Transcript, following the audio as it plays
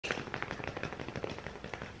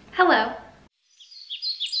Hello.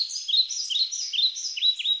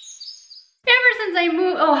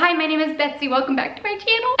 Oh hi, my name is Betsy, welcome back to my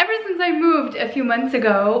channel. Ever since I moved a few months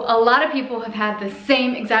ago, a lot of people have had the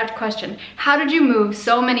same exact question. How did you move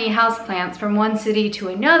so many houseplants from one city to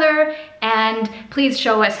another? And please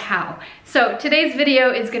show us how. So today's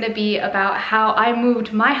video is gonna be about how I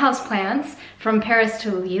moved my houseplants from Paris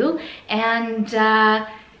to Lille, and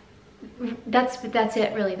that's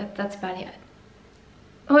it really, that's about it.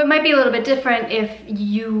 Oh, it might be a little bit different if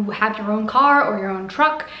you have your own car or your own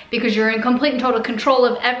truck because you're in complete and total control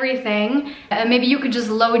of everything. Maybe you could just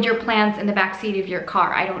load your plants in the back seat of your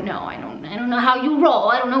car. I don't know. I don't know how you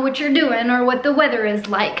roll. I don't know what you're doing or what the weather is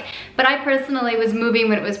like. But I personally was moving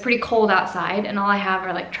when it was pretty cold outside, and all I have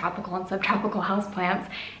are like tropical and subtropical houseplants.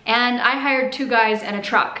 And I hired 2 guys and a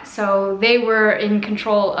truck, so they were in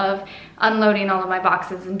control of unloading all of my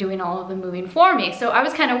boxes and doing all of the moving for me. So I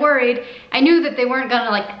was kind of worried. I knew that they weren't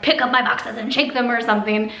gonna like pick up my boxes and shake them or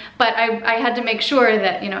something, but I had to make sure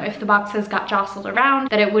that, you know, if the boxes got jostled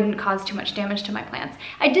around, that it wouldn't cause too much damage to my plants.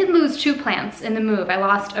 I did lose 2 plants in the move. I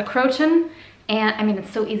lost a croton, and I mean,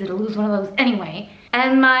 it's so easy to lose one of those anyway.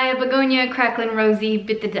 And my Begonia Cracklin' Rosie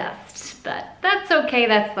bit the dust, but that's okay,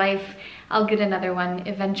 that's life. I'll get another one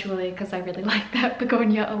eventually because I really like that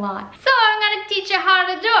begonia a lot. So I'm gonna teach you how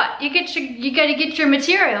to do it. You gotta get your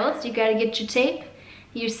materials. You gotta get your tape,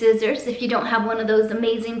 your scissors. If you don't have one of those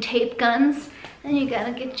amazing tape guns, then you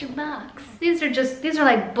gotta get your box. These are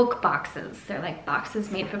like book boxes. They're like boxes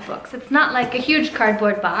made for books. It's not like a huge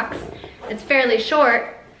cardboard box. It's fairly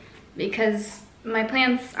short because my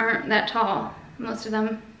plants aren't that tall, most of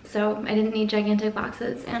them. So I didn't need gigantic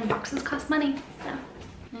boxes, and boxes cost money, so.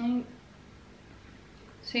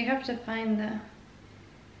 So you have to find the,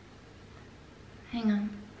 hang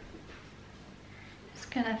on. Just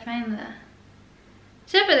gotta find the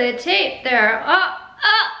tip of the tape there. Oh.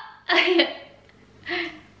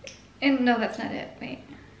 And no, that's not it, wait.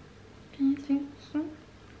 Can you see this one?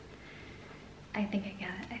 I think I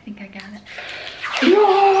got it.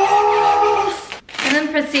 Yes! And then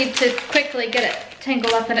proceed to quickly get it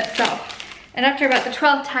tangled up in itself. And after about the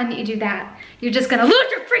 12th time that you do that, you're just gonna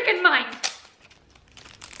lose your freaking mind.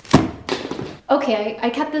 Okay, I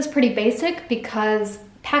kept this pretty basic because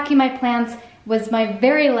packing my plants was my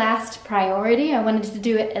very last priority. I wanted to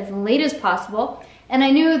do it as late as possible. And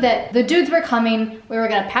I knew that the dudes were coming, we were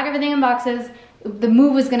gonna pack everything in boxes, the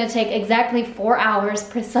move was gonna take exactly 4 hours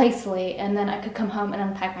precisely, and then I could come home and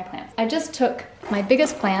unpack my plants. I just took my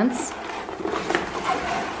biggest plants,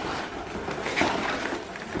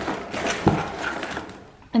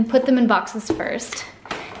 and put them in boxes first.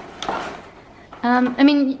 I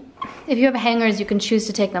mean, if you have hangers, you can choose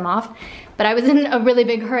to take them off, but I was in a really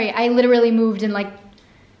big hurry. I literally moved in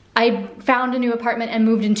I found a new apartment and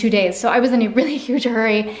moved in 2 days, so I was in a really huge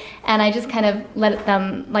hurry, and I just kind of let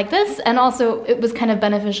them like this, and also it was kind of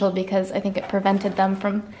beneficial because I think it prevented them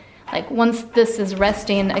from, like, once this is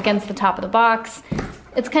resting against the top of the box,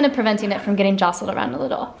 it's kind of preventing it from getting jostled around a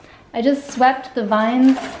little. I just swept the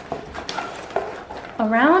vines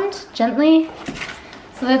around gently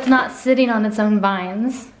so that it's not sitting on its own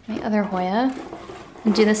vines. My other Hoya,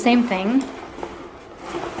 and do the same thing.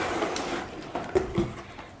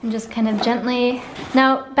 And just kind of gently.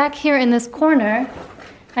 Now, back here in this corner,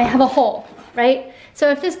 I have a hole, right? So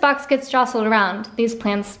if this box gets jostled around, these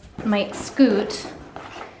plants might scoot.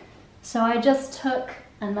 So I just took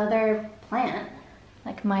another plant,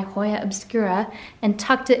 like my Hoya obscura, and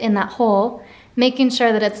tucked it in that hole, making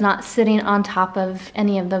sure that it's not sitting on top of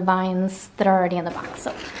any of the vines that are already in the box.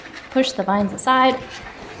 So push the vines aside,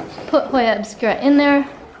 put Hoya obscura in there,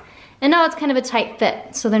 and now it's kind of a tight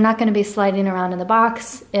fit, so they're not going to be sliding around in the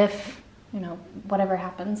box if, you know, whatever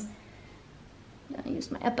happens. I'm going to use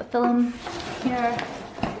my epiphyllum here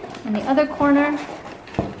in the other corner.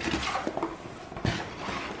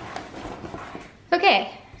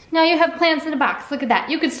 Okay, now you have plants in a box. Look at that.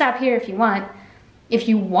 You could stop here if you want. If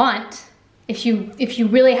you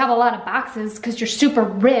really have a lot of boxes because you're super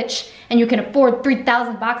rich and you can afford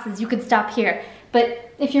 3,000 boxes, you could stop here.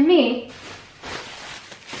 But if you're me,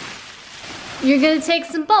 you're gonna take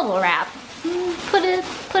some bubble wrap, put it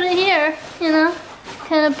here, you know,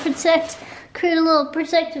 kind of create a little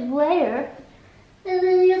protective layer, and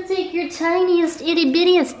then you'll take your tiniest itty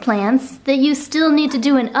bittiest plants that you still need to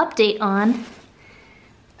do an update on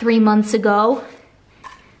 3 months ago,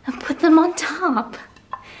 and put them on top.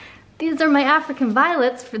 These are my African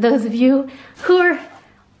violets, for those of you who are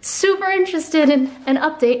super interested in an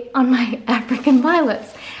update on my African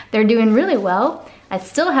violets. They're doing really well. I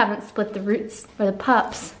still haven't split the roots or the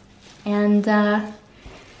pups. And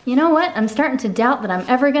you know what? I'm starting to doubt that I'm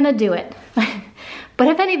ever gonna do it. But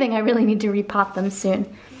if anything, I really need to repot them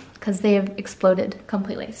soon because they have exploded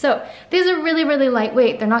completely. So these are really, really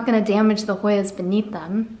lightweight. They're not gonna damage the Hoyas beneath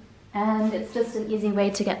them. And it's just an easy way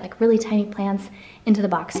to get like really tiny plants into the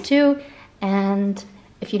box too. And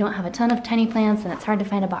if you don't have a ton of tiny plants and it's hard to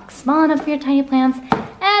find a box small enough for your tiny plants,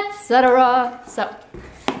 etc. So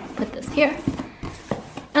put this here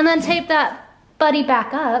and then tape that buddy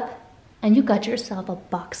back up and you got yourself a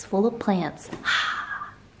box full of plants.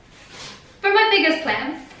 For my biggest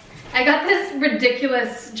plants, I got this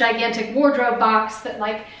ridiculous gigantic wardrobe box that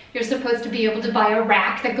like you're supposed to be able to buy a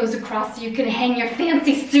rack that goes across so you can hang your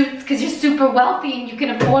fancy suits because you're super wealthy and you can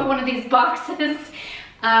afford one of these boxes.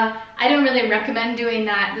 I don't really recommend doing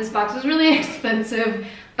that. This box was really expensive,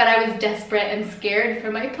 but I was desperate and scared for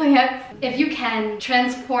my plants. If you can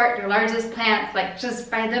transport your largest plants like just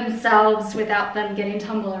by themselves without them getting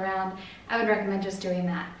tumbled around, I would recommend just doing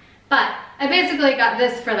that. But I basically got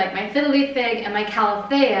this for like my fiddly fig and my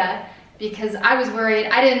calathea because I was worried.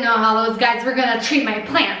 I didn't know how those guys were gonna treat my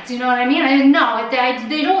plants, you know what I mean? I didn't know.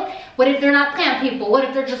 They don't, what if they're not plant people? What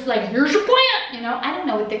if they're just like, here's your plant? You know, I don't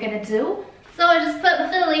know what they're gonna do. So I just put the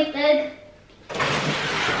fiddly fig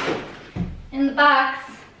in the box.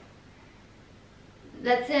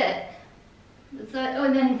 That's it. So,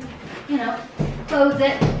 and then, you know, close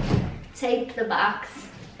it, tape the box.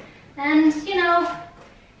 And, you know,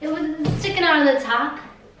 it was sticking out of the top,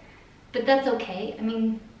 but that's okay. I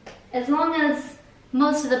mean, as long as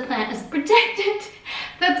most of the plant is protected,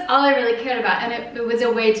 that's all I really cared about. And it was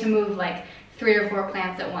a way to move like 3 or 4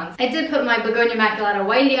 plants at once. I did put my Begonia maculata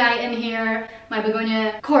whitey eye in here, my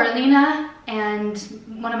Begonia coralina, and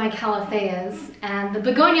one of my calatheas. And the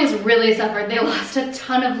begonias really suffered. They lost a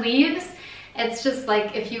ton of leaves. It's just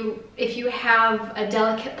like if you have a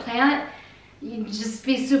delicate plant, you just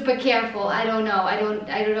be super careful. I don't know. I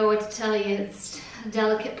don't know what to tell you. It's a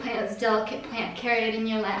delicate plant. It's a delicate plant. Carry it in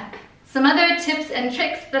your lap. Some other tips and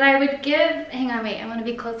tricks that I would give. Hang on, wait. I want to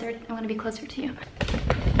be closer. I want to be closer to you.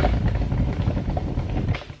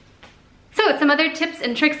 So some other tips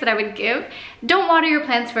and tricks that I would give. Don't water your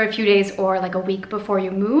plants for a few days or like a week before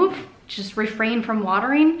you move. Just refrain from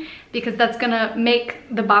watering because that's gonna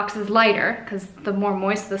make the boxes lighter because the more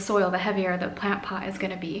moist the soil, the heavier the plant pot is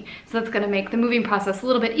gonna be. So that's gonna make the moving process a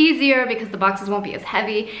little bit easier because the boxes won't be as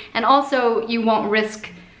heavy. And also you won't risk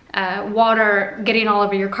water getting all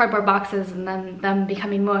over your cardboard boxes and then them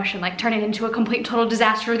becoming mush and like turning into a complete total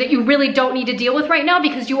disaster that you really don't need to deal with right now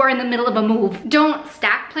because you are in the middle of a move. Don't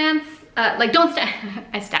stack plants.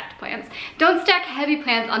 I stacked plants. Don't stack heavy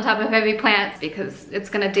plants on top of heavy plants because it's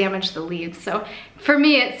gonna damage the leaves. So for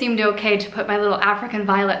me, it seemed okay to put my little African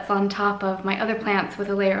violets on top of my other plants with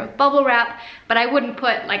a layer of bubble wrap, but I wouldn't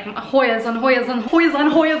put like Hoyas on Hoyas on Hoyas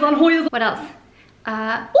on Hoyas on Hoyas. What else?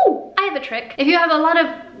 Oh, I have a trick. If you have a lot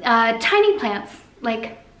of tiny plants,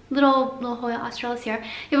 like little Hoya australis here,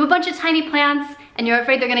 you have a bunch of tiny plants and you're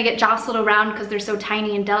afraid they're gonna get jostled around because they're so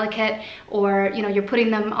tiny and delicate, or you know, you're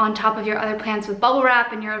putting them on top of your other plants with bubble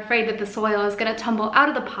wrap and you're afraid that the soil is gonna tumble out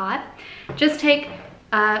of the pot, just take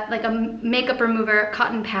like a makeup remover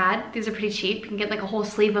cotton pad. These are pretty cheap. You can get like a whole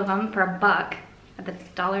sleeve of them for $1 at the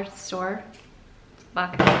dollar store. It's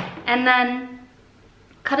 $1. And then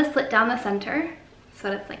cut a slit down the center so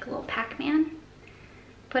that it's like a little Pac-Man.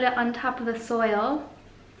 Put it on top of the soil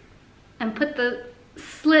and put the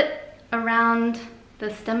slit around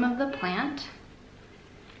the stem of the plant,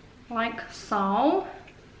 like so.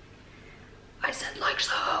 I said like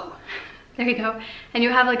so. There you go. And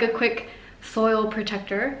you have like a quick soil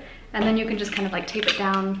protector, and then you can just kind of like tape it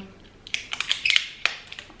down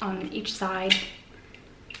on each side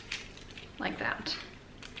like that.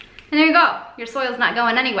 And there you go. Your soil's not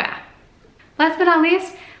going anywhere. Last but not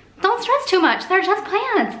least, don't stress too much. They're just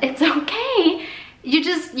plants. It's okay.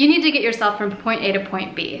 You need to get yourself from point A to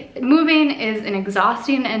point B. Moving is an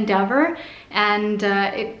exhausting endeavor, and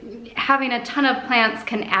having a ton of plants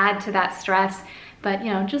can add to that stress, but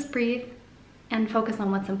you know, just breathe and focus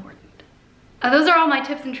on what's important. Those are all my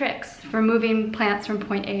tips and tricks for moving plants from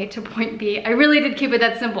point A to point B. I really did keep it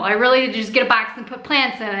that simple. I really did just get a box and put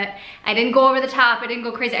plants in it. I didn't go over the top. I didn't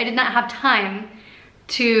go crazy. I did not have time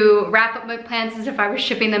to wrap up my plants as if I was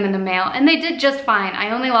shipping them in the mail, and they did just fine.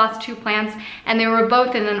 I only lost 2 plants and they were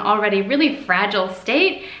both in an already really fragile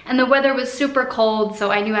state, and the weather was super cold,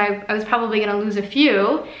 so I knew I was probably gonna lose a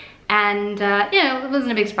few, and you know, it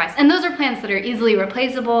wasn't a big surprise. And those are plants that are easily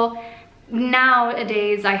replaceable.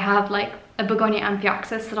 Nowadays I have like a Begonia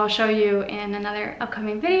amphioxus that I'll show you in another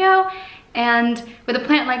upcoming video, and with a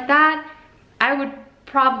plant like that, I would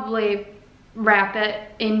probably wrap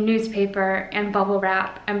it in newspaper and bubble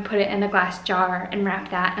wrap and put it in a glass jar and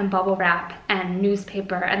wrap that in bubble wrap and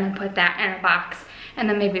newspaper and then put that in a box and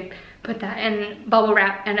then maybe put that in bubble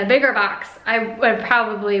wrap in a bigger box. I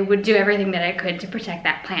probably would do everything that I could to protect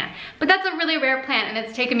that plant. But that's a really rare plant and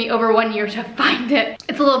it's taken me over 1 year to find it.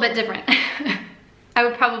 It's a little bit different. I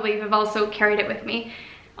would probably have also carried it with me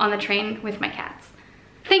on the train with my cats.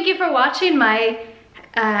 Thank you for watching my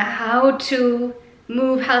how to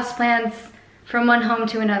move houseplants from one home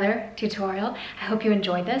to another tutorial. I hope you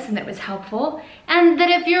enjoyed this and that it was helpful. And that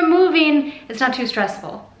if you're moving, it's not too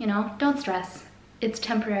stressful. You know, don't stress. It's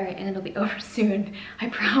temporary and it'll be over soon, I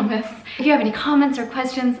promise. If you have any comments or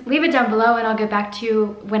questions, leave it down below and I'll get back to you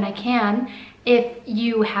when I can. If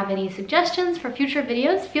you have any suggestions for future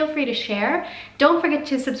videos, feel free to share. Don't forget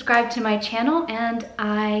to subscribe to my channel and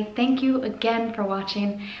I thank you again for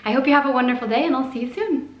watching. I hope you have a wonderful day and I'll see you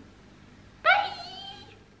soon.